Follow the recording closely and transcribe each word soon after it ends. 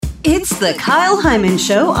It's the Kyle Hyman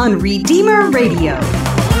Show on Redeemer Radio.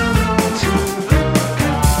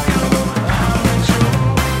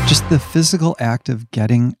 Just the physical act of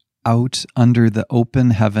getting out under the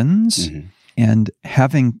open heavens and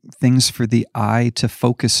having things for the eye to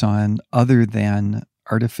focus on other than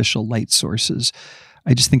artificial light sources,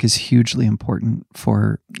 I just think is hugely important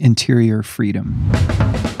for interior freedom.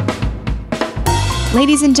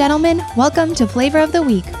 Ladies and gentlemen, welcome to Flavor of the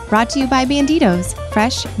Week, brought to you by Banditos,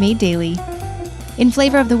 fresh, made daily. In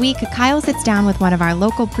Flavor of the Week, Kyle sits down with one of our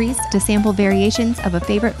local priests to sample variations of a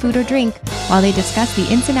favorite food or drink while they discuss the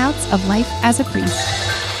ins and outs of life as a priest.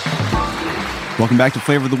 Welcome back to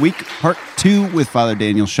Flavor of the Week, Part 2 with Father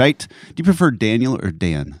Daniel Scheidt. Do you prefer Daniel or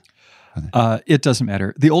Dan? It doesn't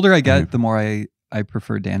matter. The older I get, the more I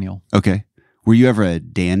prefer Daniel. Okay. Were you ever a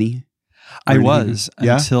Danny? I was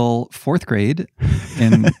until fourth grade,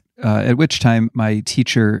 at which time my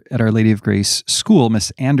teacher at Our Lady of Grace School,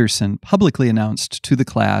 Miss Anderson, publicly announced to the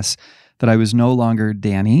class that I was no longer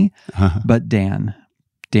Danny, but Dan.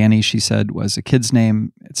 Danny, she said, was a kid's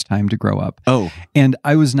name. It's time to grow up. Oh. And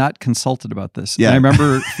I was not consulted about this. Yeah. And I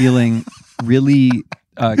remember feeling really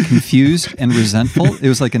confused and resentful. It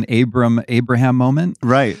was like an Abraham moment.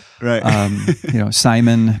 Right.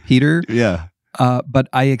 Simon, Peter. Yeah. But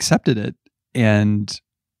I accepted it. And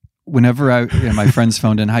whenever my friends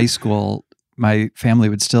phoned in high school, my family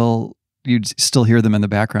would you'd still hear them in the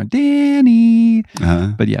background, Danny.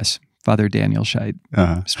 But yes, Father Daniel Scheidt.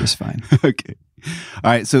 It's just fine. Okay.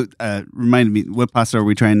 All right. So remind me, what pasta are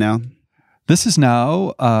we trying now? This is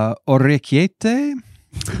now orecchiette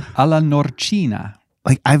alla norcina.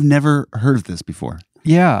 Like, I've never heard of this before.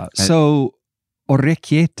 Yeah. So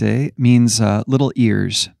orecchiette means little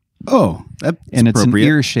ears. Oh, that's and it's appropriate. An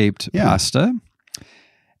ear-shaped pasta.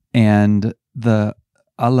 And the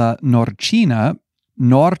alla norcina,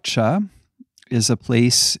 Norcia, is a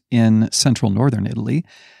place in central northern Italy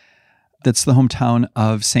that's the hometown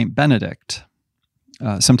of Saint Benedict.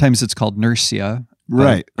 Sometimes it's called Nursia.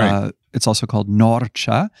 Right. It's also called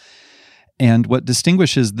Norcia. And what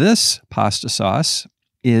distinguishes this pasta sauce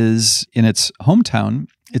is in its hometown,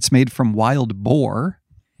 it's made from wild boar.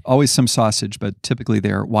 Always some sausage, but typically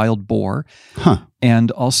they're wild boar. And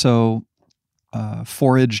also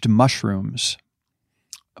foraged mushrooms,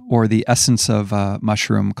 or the essence of a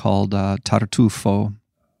mushroom called tartufo.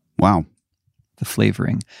 Wow. The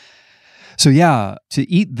flavoring. So yeah, to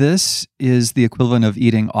eat this is the equivalent of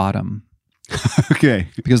eating autumn. Okay.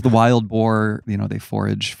 Because the wild boar, they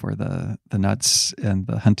forage for the nuts, and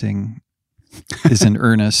the hunting is in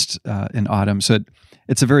earnest in autumn. So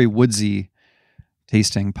it's a very woodsy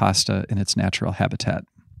tasting pasta in its natural habitat.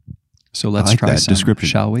 So let's try some, description,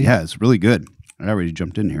 shall we? Yeah, it's really good. I already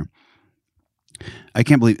jumped in here. I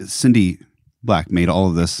can't believe Cindy Black made all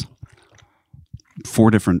of this. 4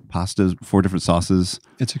 different pastas, 4 different sauces.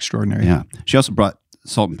 It's extraordinary. Yeah. She also brought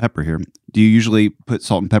salt and pepper here. Do you usually put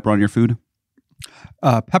salt and pepper on your food?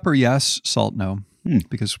 Pepper, yes. Salt, no.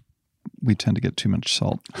 Because we tend to get too much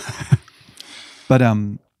salt. But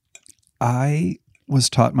I was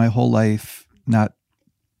taught my whole life not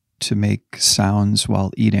to make sounds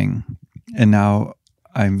while eating. And now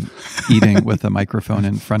I'm eating with a microphone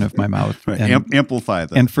in front of my mouth. Right. And, amplify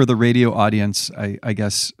that. And for the radio audience, I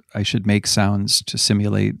guess I should make sounds to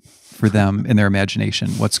simulate for them in their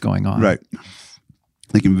imagination what's going on. Right.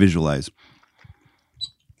 They can visualize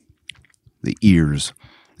the ears.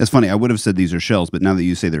 That's funny. I would have said these are shells, but now that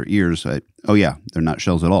you say they're ears, they're not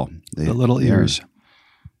shells at all. The little ears.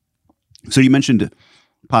 So you mentioned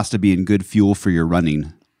pasta being good fuel for your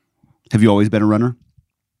running. Have you always been a runner?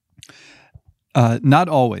 Not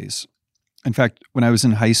always. In fact, when I was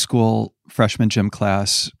in high school, freshman gym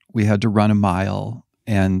class, we had to run a mile,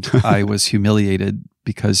 and I was humiliated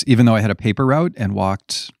because even though I had a paper route and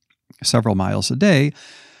walked several miles a day,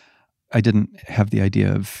 I didn't have the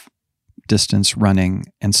idea of distance running,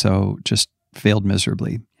 and so just failed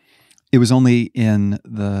miserably. It was only in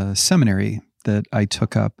the seminary that I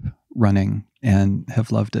took up running and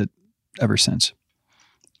have loved it ever since.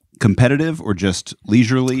 Competitive or just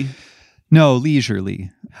leisurely? No,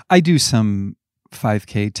 leisurely. I do some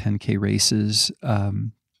 5K, 10K races. A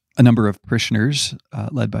number of parishioners,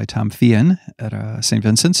 led by Tom Fian at St.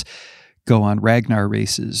 Vincent's, go on Ragnar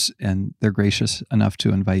races, and they're gracious enough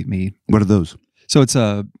to invite me. What are those? So it's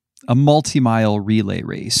a multi-mile relay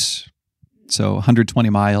race. So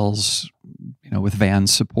 120 miles, with van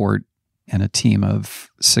support and a team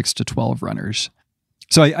of 6 to 12 runners.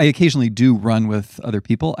 So I occasionally do run with other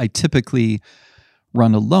people. I typically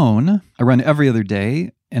run alone. I run every other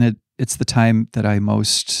day, and it's the time that I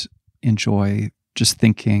most enjoy just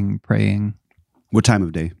thinking, praying. What time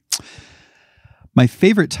of day? My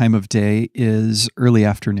favorite time of day is early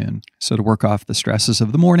afternoon. So to work off the stresses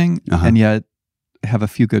of the morning and yet have a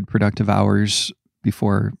few good productive hours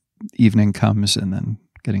before evening comes and then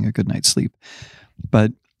getting a good night's sleep.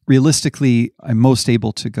 But realistically, I'm most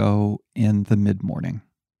able to go in the mid-morning.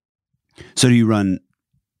 So do you run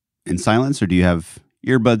in silence, or do you have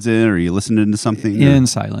earbuds in, or are you listening to something? In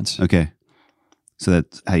silence. Okay. So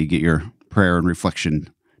that's how you get your prayer and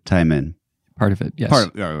reflection time in. Part of it, yes.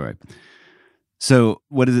 Right. So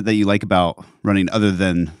what is it that you like about running other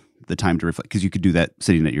than the time to reflect? Because you could do that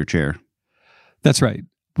sitting at your chair. That's right.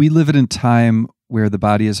 We live in a time where the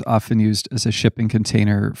body is often used as a shipping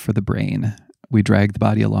container for the brain. We drag the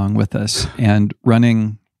body along with us, and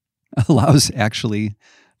running allows actually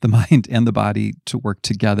the mind and the body to work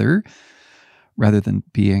together rather than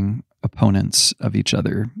being opponents of each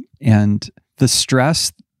other. And the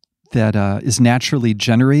stress that is naturally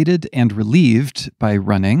generated and relieved by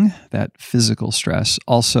running, that physical stress,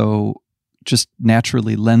 also just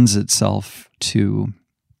naturally lends itself to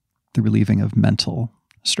the relieving of mental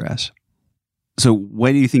stress. So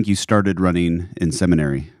why do you think you started running in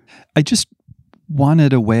seminary? I just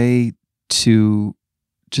wanted a way to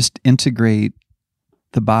just integrate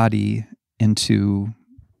the body into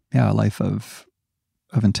a life of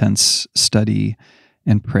intense study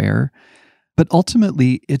and prayer. But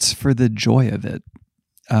ultimately, it's for the joy of it.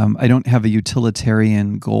 I don't have a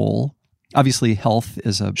utilitarian goal. Obviously, health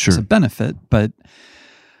is a benefit, but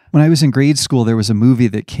when I was in grade school, there was a movie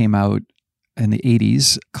that came out in the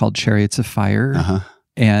 80s called Chariots of Fire.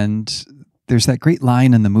 And there's that great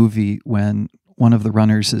line in the movie when one of the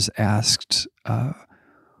runners is asked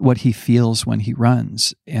what he feels when he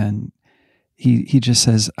runs. And he just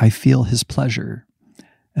says, "I feel his pleasure."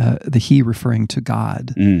 The he referring to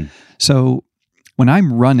God. So when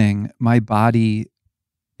I'm running, my body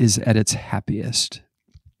is at its happiest.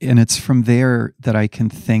 And it's from there that I can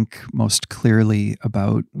think most clearly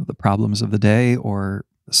about the problems of the day or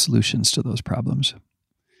solutions to those problems.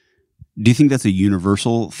 Do you think that's a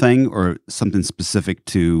universal thing or something specific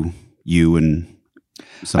to you and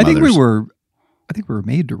some others? I think we were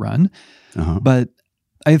made to run, but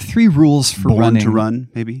I have 3 rules for running. Born to run,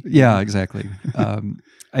 maybe? Yeah, exactly.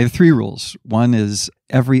 I have 3 rules. One is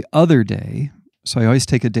every other day. So I always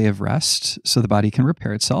take a day of rest so the body can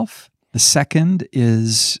repair itself. The second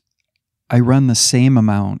is I run the same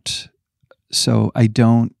amount so I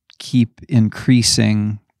don't keep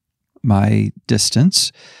increasing my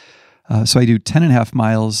distance. So I do 10.5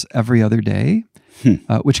 miles every other day,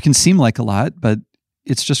 which can seem like a lot, but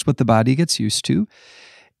it's just what the body gets used to.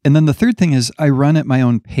 And then the third thing is I run at my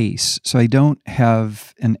own pace. So I don't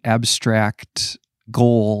have an abstract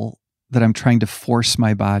goal that I'm trying to force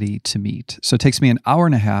my body to meet. So it takes me an hour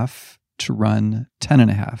and a half to run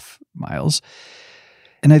 10.5 miles.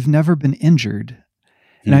 And I've never been injured.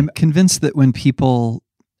 And I'm convinced that when people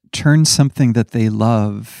turn something that they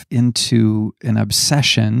love into an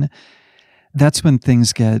obsession, that's when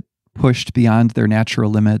things get pushed beyond their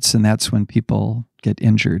natural limits, and that's when people get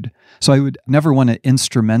injured. So I would never want to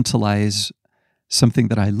instrumentalize something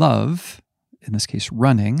that I love, in this case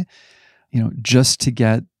running, just to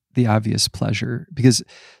get the obvious pleasure, because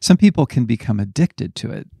some people can become addicted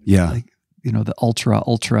to it. Yeah. Like, the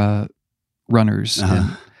ultra runners.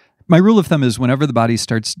 And my rule of thumb is whenever the body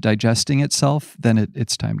starts digesting itself, then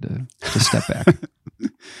it's time to step back.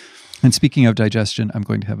 And speaking of digestion, I'm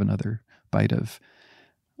going to have another bite of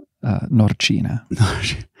Norcina.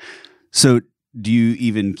 So do you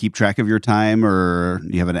even keep track of your time, or do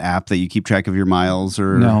you have an app that you keep track of your miles?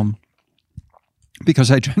 Or no,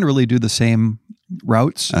 because I generally do the same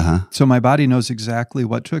routes. So my body knows exactly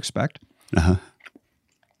what to expect.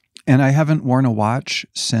 And I haven't worn a watch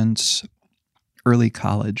since early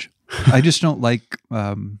college. I just don't like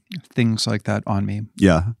things like that on me.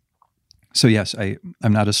 Yeah. So yes,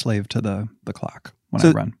 I'm not a slave to the clock when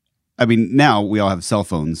I run. I mean, now we all have cell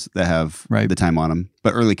phones that have the time on them.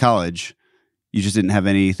 But early college, you just didn't have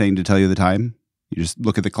anything to tell you the time? You just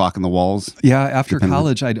look at the clock on the walls? Yeah, after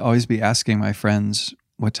college, I'd always be asking my friends,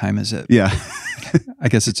 what time is it? Yeah. I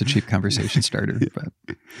guess it's a cheap conversation starter.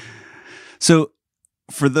 But. So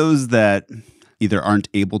for those that either aren't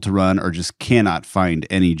able to run or just cannot find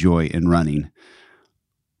any joy in running,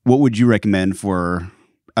 what would you recommend for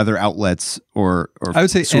other outlets or I would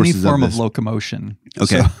say any form of locomotion.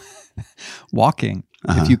 Okay. So, walking.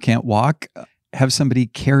 If you can't walk, have somebody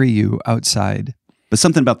carry you outside. But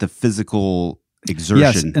something about the physical exertion,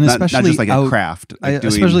 yes, and especially not just like a craft. Like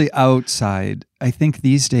especially outside. I think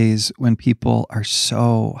these days when people are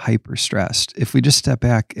so hyper stressed, if we just step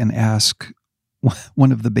back and ask,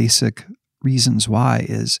 one of the basic reasons why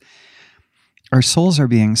is our souls are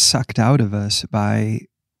being sucked out of us by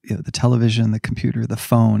the television, the computer, the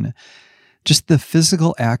phone. Just the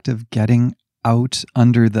physical act of getting out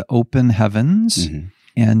under the open heavens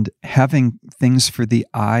and having things for the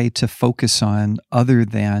eye to focus on other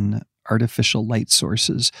than artificial light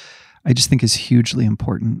sources, I just think is hugely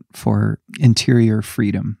important for interior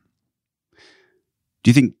freedom. Do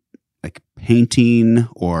you think like painting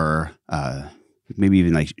or maybe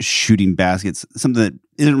even like shooting baskets, something that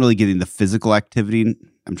isn't really getting the physical activity?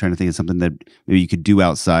 I'm trying to think of something that maybe you could do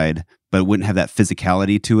outside, but it wouldn't have that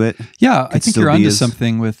physicality to it. Yeah, I think you're onto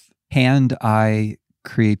something with hand-eye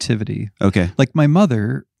creativity. Okay. Like my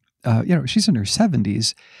mother, she's in her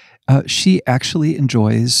 70s. She actually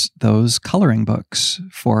enjoys those coloring books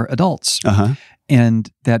for adults. And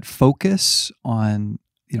that focus on,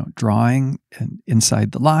 drawing and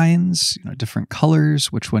inside the lines, different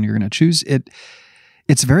colors, which one you're going to choose.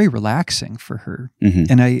 It's very relaxing for her.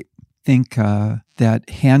 And I think that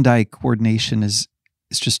hand-eye coordination is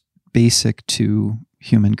just basic to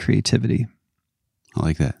human creativity. I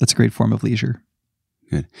like that. That's a great form of leisure.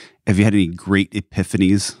 Good. Have you had any great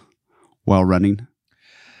epiphanies while running?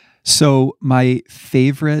 So my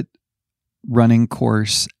favorite running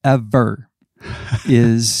course ever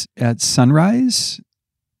is at sunrise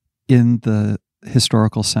in the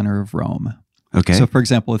historical center of Rome. Okay. So for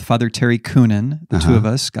example, with Father Terry Coonan, the two of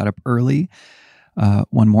us got up early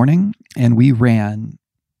one morning and we ran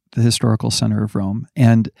the historical center of Rome.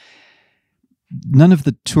 And none of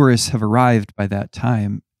the tourists have arrived by that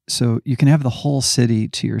time. So you can have the whole city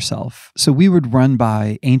to yourself. So we would run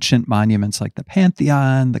by ancient monuments like the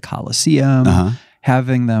Pantheon, the Colosseum,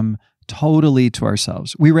 having them totally to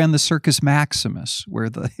ourselves. We ran the Circus Maximus, where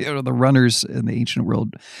the runners in the ancient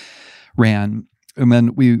world ran. And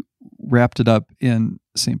then we wrapped it up in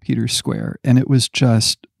St. Peter's Square. And it was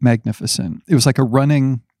just magnificent. It was like a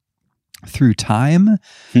running through time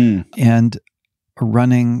and a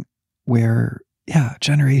running where,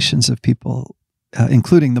 generations of people,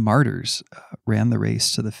 including the martyrs, ran the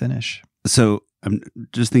race to the finish. So I'm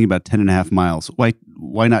just thinking about 10.5 miles.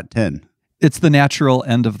 Why not 10? It's the natural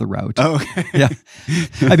end of the route. Oh, okay. Yeah.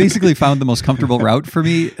 I basically found the most comfortable route for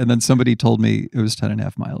me, and then somebody told me it was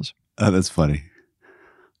 10.5 miles. Oh, that's funny.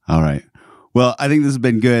 All right. Well, I think this has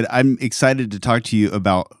been good. I'm excited to talk to you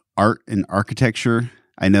about art and architecture.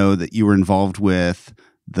 I know that you were involved with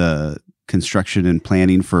the construction and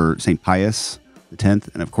planning for St. Pius X,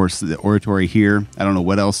 and of course the oratory here. I don't know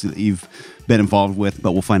what else that you've been involved with,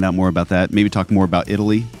 but we'll find out more about that. Maybe talk more about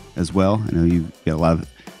Italy as well. I know you've got a lot of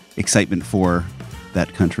excitement for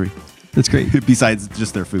that country. That's great. Besides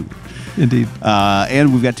just their food. Indeed.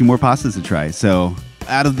 And we've got 2 more pastas to try. So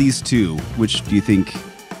out of these 2, which do you think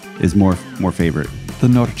is more favorite? The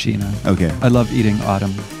Norcina. Okay. I love eating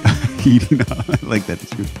autumn. I like that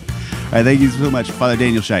description. All right, thank you so much, Father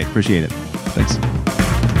Daniel Scheidt. Appreciate it. Thanks.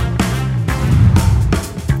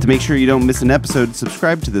 To make sure you don't miss an episode,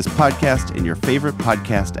 subscribe to this podcast in your favorite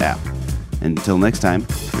podcast app. Until next time,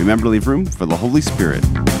 remember to leave room for the Holy Spirit.